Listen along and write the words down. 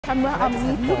Camera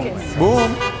amazing.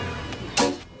 Boom.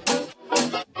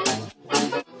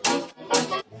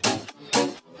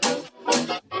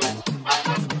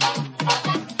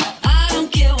 I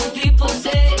don't care what people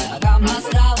say. I got my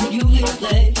style when you hit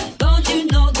play. Don't you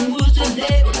know the moves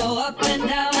today? We go up and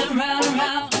down and round and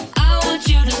round. I want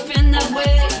you to spin that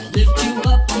way, lift you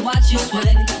up and watch you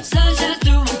sway.